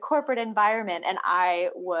like the corporate environment. And I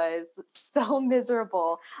was so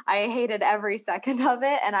miserable. I hated every second of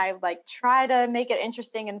it. And I like try to make it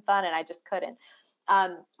interesting and fun, and I just couldn't.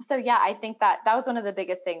 So yeah, I think that was one of the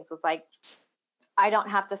biggest things, was like, I don't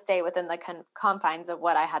have to stay within the confines of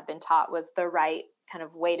what I had been taught was the right kind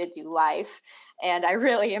of way to do life. And I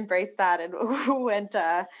really embraced that and went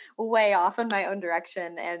way off in my own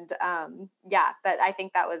direction. And but I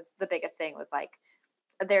think that was the biggest thing, was like,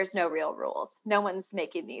 there's no real rules. No one's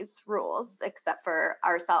making these rules except for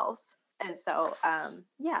ourselves. And so,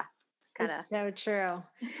 It's so true.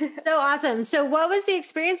 So awesome. So what was the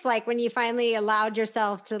experience like when you finally allowed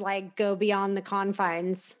yourself to like go beyond the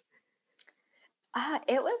confines?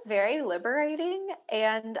 It was very liberating.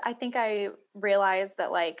 And I think I realized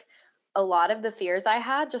that like a lot of the fears I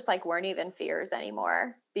had just like weren't even fears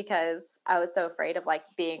anymore, because I was so afraid of like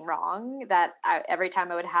being wrong that every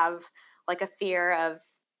time I would have like a fear of,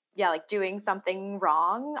 like doing something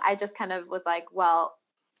wrong, I just kind of was like, well,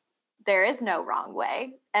 there is no wrong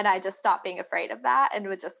way. And I just stopped being afraid of that and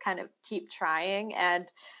would just kind of keep trying. And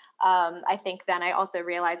I think then I also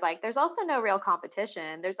realized like there's also no real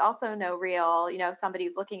competition. There's also no real, if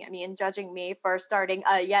somebody's looking at me and judging me for starting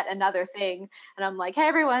yet another thing, and I'm like, hey,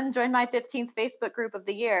 everyone, join my 15th Facebook group of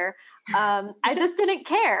the year. I just didn't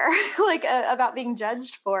care like about being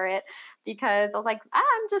judged for it, because I was like,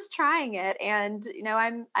 I'm just trying it. And,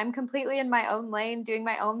 I'm completely in my own lane, doing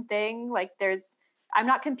my own thing. Like I'm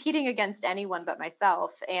not competing against anyone but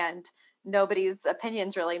myself. And nobody's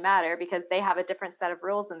opinions really matter, because they have a different set of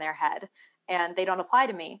rules in their head and they don't apply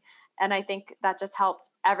to me. And I think that just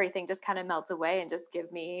helped everything just kind of melt away and just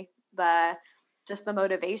give me the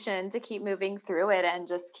motivation to keep moving through it and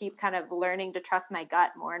just keep kind of learning to trust my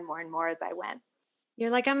gut more and more and more as I went. You're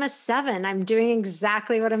like, I'm a 7. I'm doing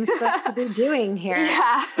exactly what I'm supposed to be doing here.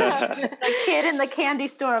 Yeah. The kid in the candy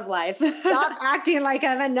store of life. Stop acting like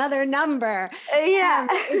I'm another number. Yeah.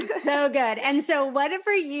 It's so good. And so what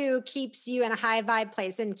for you keeps you in a high vibe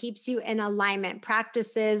place and keeps you in alignment?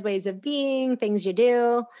 Practices, ways of being, things you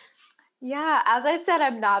do? Yeah, as I said,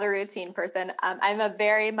 I'm not a routine person. I'm a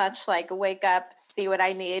very much like wake up, see what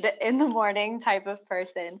I need in the morning type of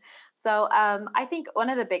person. So I think one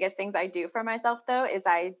of the biggest things I do for myself, though, is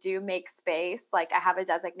I do make space. Like I have a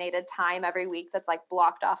designated time every week that's like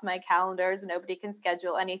blocked off my calendars. Nobody can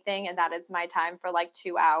schedule anything. And that is my time for like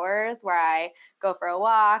 2 hours where I go for a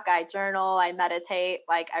walk, I journal, I meditate.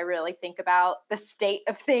 Like I really think about the state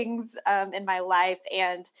of things in my life,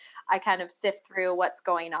 and I kind of sift through what's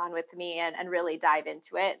going on with me and really dive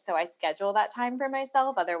into it. So I schedule that time for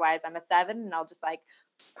myself. Otherwise, I'm a 7 and I'll just like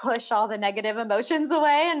push all the negative emotions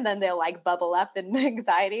away, and then they'll like bubble up in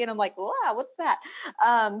anxiety. And I'm like, wow, what's that?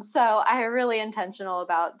 So I'm really intentional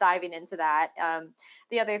about diving into that.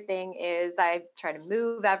 The other thing is I try to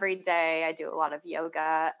move every day. I do a lot of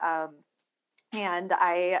yoga. And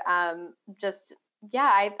I just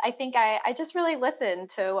yeah, I think I just really listen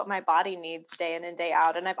to what my body needs day in and day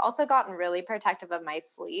out. And I've also gotten really protective of my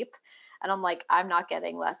sleep. And I'm like, I'm not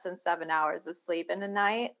getting less than 7 hours of sleep in a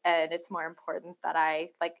night. And it's more important that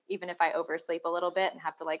I like, even if I oversleep a little bit and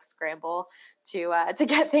have to like scramble to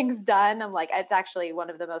get things done, I'm like, it's actually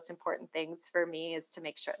one of the most important things for me is to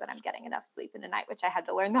make sure that I'm getting enough sleep in a night, which I had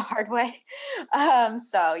to learn the hard way.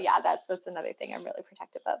 So yeah, that's another thing I'm really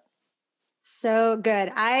protective of. So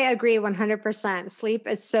good. I agree 100%. Sleep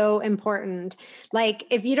is so important. Like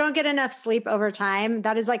if you don't get enough sleep over time,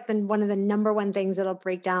 that is like one of the number one things that'll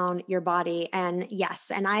break down your body. And yes,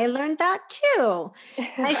 and I learned that too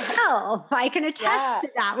myself. I can attest Yeah.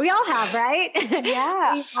 to that. We all have, right?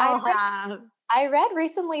 Yeah. We all have. I read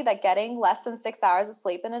recently that getting less than 6 hours of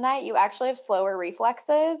sleep in a night, you actually have slower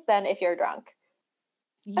reflexes than if you're drunk.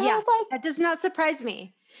 And I Yeah, was like, that does not surprise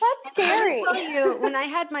me. that's And I will scary. tell you, when I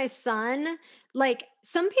had my son, like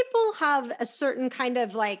some people have a certain kind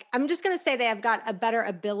of like, I'm just going to say they have got a better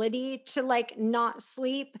ability to like not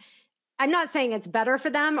sleep. I'm not saying it's better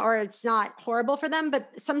for them or it's not horrible for them,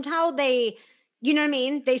 but somehow they, you know what I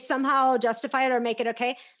mean? They somehow justify it or make it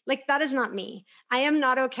okay. Like that is not me. I am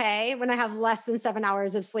not okay when I have less than 7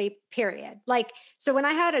 hours of sleep, period. Like, so when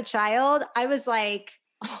I had a child, I was like,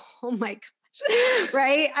 oh my God.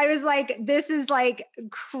 Right. I was like, this is like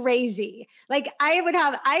crazy. Like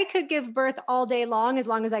I could give birth all day long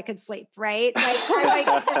as I could sleep. Right. Like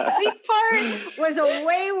the sleep part was a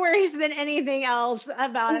way worse than anything else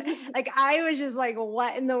about it. Like I was just like,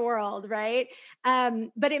 what in the world? Right.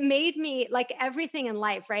 But it made me like everything in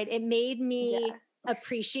life, right? It made me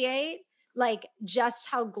appreciate like just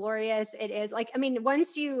how glorious it is. Like, I mean,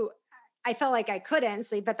 I felt like I couldn't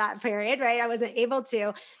sleep at that period, right? I wasn't able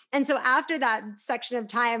to. And so after that section of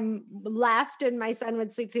time left and my son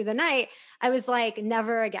would sleep through the night, I was like,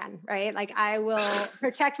 never again, right? Like I will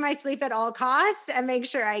protect my sleep at all costs and make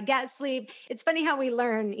sure I get sleep. It's funny how we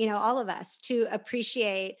learn, all of us to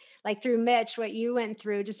appreciate, like through Mitch, what you went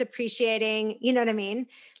through, just appreciating, you know what I mean?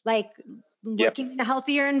 Like working in a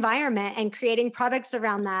healthier environment and creating products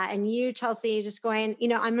around that. And you, Chelsea, just going,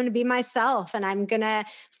 I'm going to be myself and I'm going to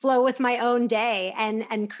flow with my own day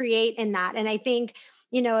and create in that. And I think,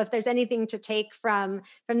 if there's anything to take from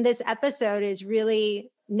this episode is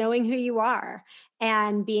really knowing who you are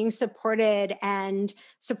and being supported and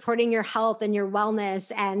supporting your health and your wellness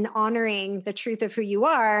and honoring the truth of who you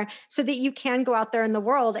are so that you can go out there in the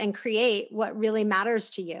world and create what really matters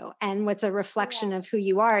to you and what's a reflection of who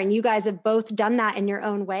you are. And you guys have both done that in your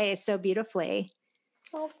own way so beautifully.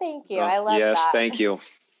 Oh, thank you. I love that. Yes, thank you.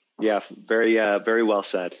 Yeah, very well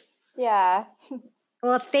said. Yeah.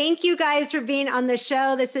 Well, thank you guys for being on the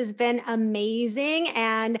show. This has been amazing.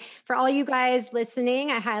 And for all you guys listening,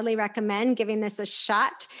 I highly recommend giving this a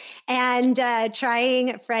shot and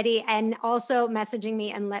trying Freddie and also messaging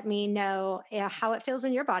me and let me know how it feels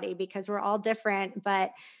in your body because we're all different.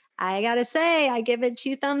 But I got to say, I give it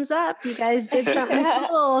 2 thumbs up. You guys did something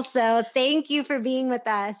cool. So thank you for being with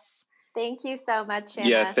us. Thank you so much, Shanna.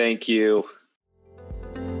 Yeah, thank you.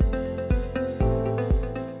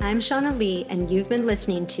 I'm Shauna Lee, and you've been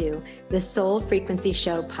listening to the Soul Frequency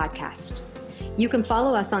Show podcast. You can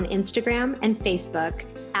follow us on Instagram and Facebook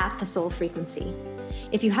at The Soul Frequency.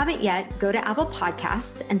 If you haven't yet, go to Apple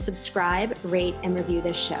Podcasts and subscribe, rate, and review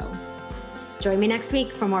this show. Join me next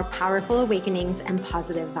week for more powerful awakenings and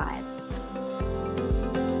positive vibes.